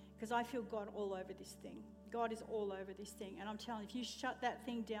 Because I feel God all over this thing. God is all over this thing. And I'm telling you, if you shut that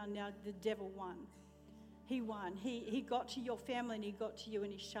thing down now, the devil won. He won. He got to your family and he got to you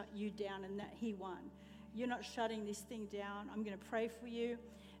and he shut you down, and that he won. You're not shutting this thing down. I'm going to pray for you.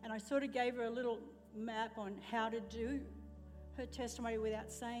 And I sort of gave her a little map on how to do her testimony without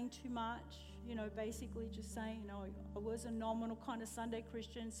saying too much. You know, basically just saying, you know, I was a nominal kind of Sunday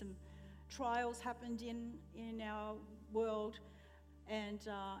Christian. Some trials happened in our world, and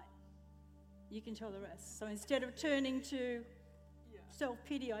you can tell the rest. So instead of turning to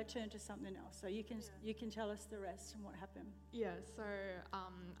self-pity, I turned to something else. So you can tell us the rest and what happened. Yeah, so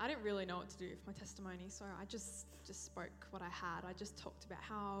I didn't really know what to do with my testimony, so I just spoke what I had. I just talked about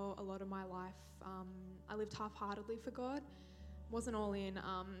how a lot of my life I lived half-heartedly for God, wasn't all in.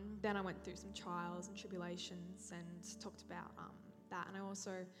 Then I went through some trials and tribulations and talked about that, and I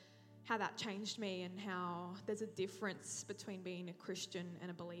also how that changed me and how there's a difference between being a Christian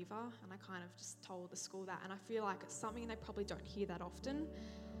and a believer. And I kind of just told the school that, and I feel like it's something they probably don't hear that often.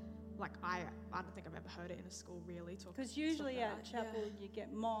 Like I don't think I've ever heard it in a school really. Because usually at chapel you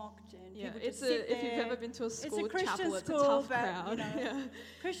get mocked and people just sit there. If you've ever been to a school it's a chapel, it's school, a tough but, crowd. You know,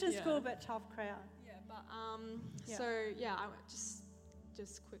 Christian school, but tough crowd. Yeah, but so I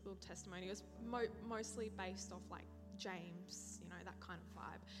just quick little testimony. It was mostly based off like James, you know, that kind of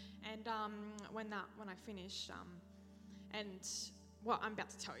vibe. And when I finished, and what I'm about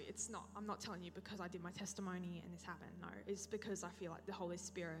to tell you, I'm not telling you because I did my testimony and this happened. No, it's because I feel like the Holy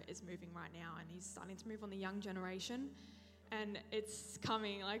Spirit is moving right now, and He's starting to move on the young generation, and it's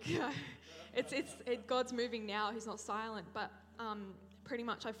coming. Like God's moving now. He's not silent. But pretty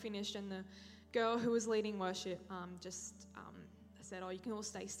much I finished, and the girl who was leading worship said, "Oh, you can all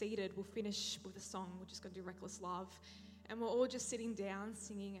stay seated. We'll finish with a song. We're just going to do Reckless Love." And we're all just sitting down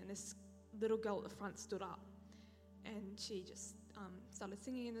singing, and this little girl at the front stood up, and she just started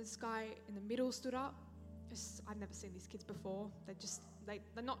singing, and this guy in the middle stood up, I've never seen these kids before.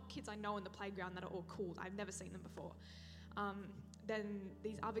 They're not kids I know in the playground that are all cool. I've never seen them before. Then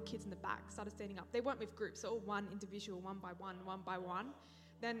these other kids in the back started standing up. They weren't with groups, all one individual, one by one.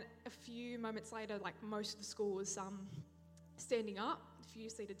 Then a few moments later, like most of the school was standing up, a few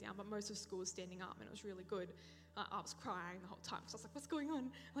seated down, but most of the school was standing up, and it was really good. I was crying the whole time because I was like, what's going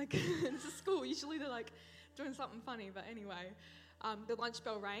on? Like, this is school. Usually they're like doing something funny, but anyway. The lunch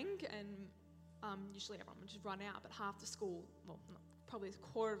bell rang, and usually everyone would just run out, but half the school, probably a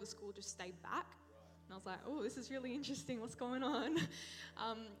quarter of the school just stayed back. And I was like, oh, this is really interesting. What's going on?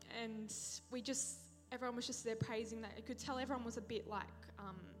 And everyone was just there praising that. You could tell everyone was a bit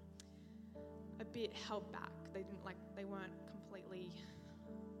held back. They weren't completely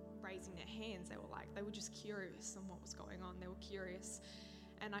raising their hands. They were just curious on what was going on. They were curious.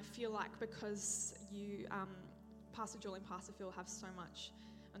 And I feel like because you, Pastor Julie and Pastor Phil have so much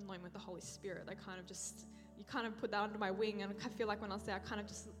anointing with the Holy Spirit, you kind of put that under my wing, and I feel like when I was there, I kind of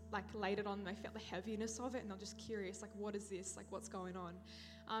just laid it on them. I felt the heaviness of it, and they're just curious, what is this? What's going on?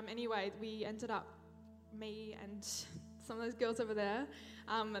 Anyway, we ended up, me and some of those girls over there,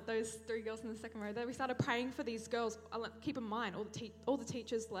 those 3 girls in the second row there, we started praying for these girls. Keep in mind, all the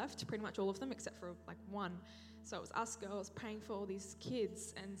teachers left, pretty much all of them, except for one. So it was us girls praying for all these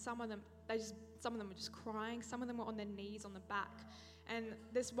kids, and some of them were just crying. Some of them were on their knees on the back. And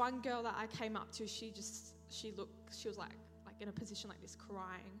this one girl that I came up to, she was like in a position like this,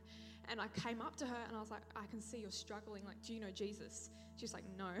 crying. And I came up to her and I was like, I can see you're struggling. Do you know Jesus? She's like,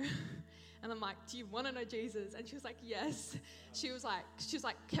 no. And I'm like, do you want to know Jesus? And she was like, yes. She was like,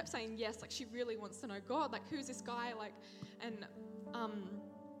 kept saying yes. She really wants to know God. Who's this guy?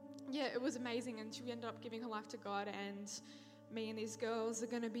 It was amazing. And she ended up giving her life to God. And me and these girls are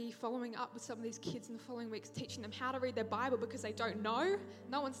going to be following up with some of these kids in the following weeks, teaching them how to read their Bible because they don't know.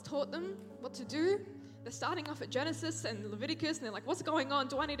 No one's taught them what to do. They're starting off at Genesis and Leviticus, and they're like, what's going on?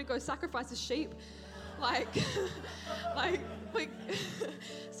 Do I need to go sacrifice a sheep?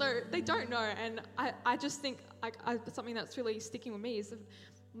 So they don't know. And I just think something that's really sticking with me is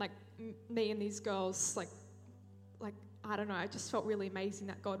me and these girls, I don't know, I just felt really amazing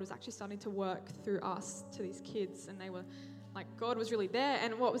that God was actually starting to work through us to these kids, and they were God was really there.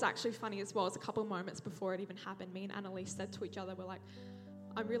 And what was actually funny as well is a couple of moments before it even happened, me and Annalise said to each other, we're like,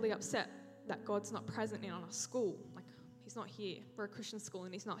 I'm really upset that God's not present in our school. He's not here. We're a Christian school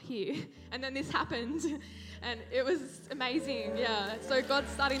and he's not here. And then this happened and it was amazing. Yeah. So God's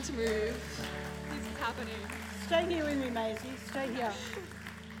starting to move. This is happening. Stay here with me, Maisie. Stay here.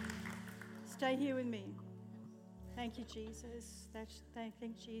 Stay here with me. Thank you, Jesus.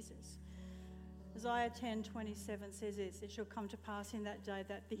 Thank Jesus. Isaiah 10:27 says this, it shall come to pass in that day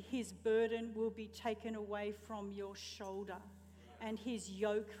that his burden will be taken away from your shoulder and his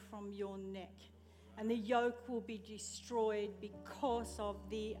yoke from your neck. And the yoke will be destroyed because of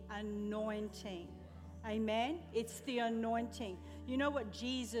the anointing. Amen? It's the anointing. You know what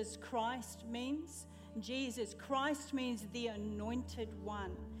Jesus Christ means? Jesus Christ means the anointed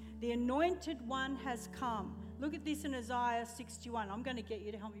one. The anointed one has come. Look at this in Isaiah 61. I'm going to get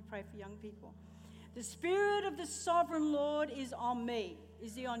you to help me pray for young people. The Spirit of the Sovereign Lord is on me.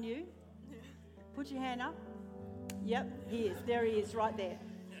 Is he on you? Put your hand up. Yep, he is. There he is, right there.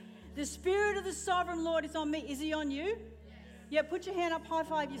 The Spirit of the Sovereign Lord is on me. Is he on you? Yeah, put your hand up, high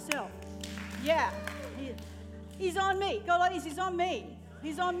five yourself. Yeah, he's on me. Go like this, he's on me.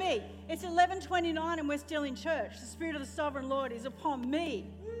 He's on me. It's 11:29 and we're still in church. The Spirit of the Sovereign Lord is upon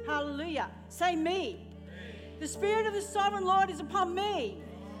me. Hallelujah. Say me. The Spirit of the Sovereign Lord is upon me.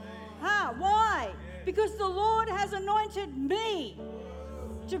 Why? Because the Lord has anointed me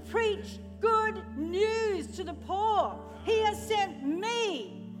to preach good news to the poor. He has sent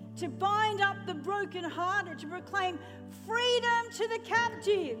me to bind up the brokenhearted, to proclaim freedom to the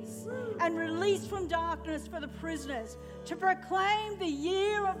captives and release from darkness for the prisoners, to proclaim the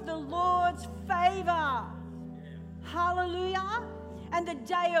year of the Lord's favor. Hallelujah. And the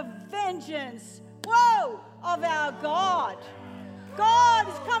day of vengeance, of our God. God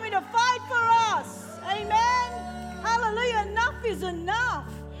is coming to fight for us. Amen. Hallelujah. Enough is enough.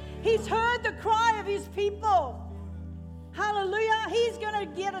 He's heard the cry of his people. Hallelujah. He's going to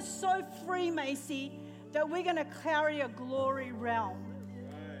get us so free, Macy, that we're going to carry a glory realm.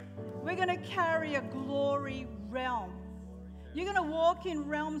 We're going to carry a glory realm. You're going to walk in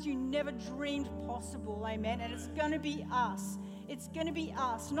realms you never dreamed possible. Amen. And it's going to be us. It's going to be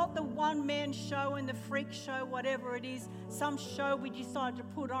us, not the one-man show and the freak show, whatever it is, some show we decided to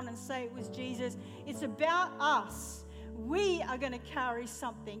put on and say it was Jesus. It's about us. We are going to carry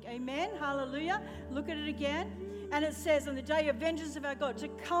something. Amen. Hallelujah. Look at it again. And it says, on the day of vengeance of our God, to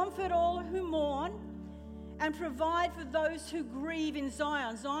comfort all who mourn and provide for those who grieve in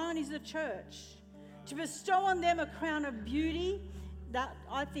Zion. Zion is the church. To bestow on them a crown of beauty. That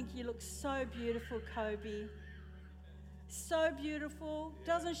I think you look so beautiful, Kobe. So beautiful,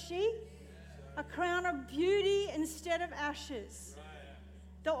 doesn't she? A crown of beauty instead of ashes.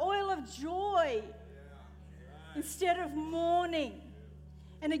 The oil of joy instead of mourning.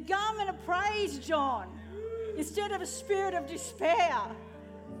 And a garment of praise, John, instead of a spirit of despair.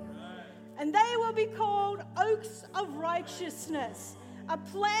 And they will be called oaks of righteousness, a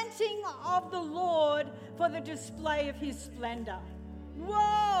planting of the Lord for the display of his splendor.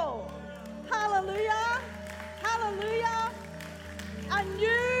 Whoa! Hallelujah! Hallelujah! A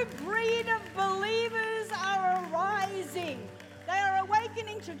new breed of believers are arising. They are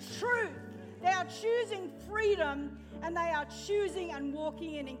awakening to truth. They are choosing freedom, and they are choosing and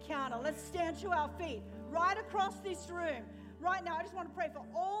walking in encounter. Let's stand to our feet right across this room. Right now, I just want to pray for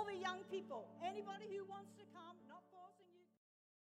all the young people. Anybody who wants to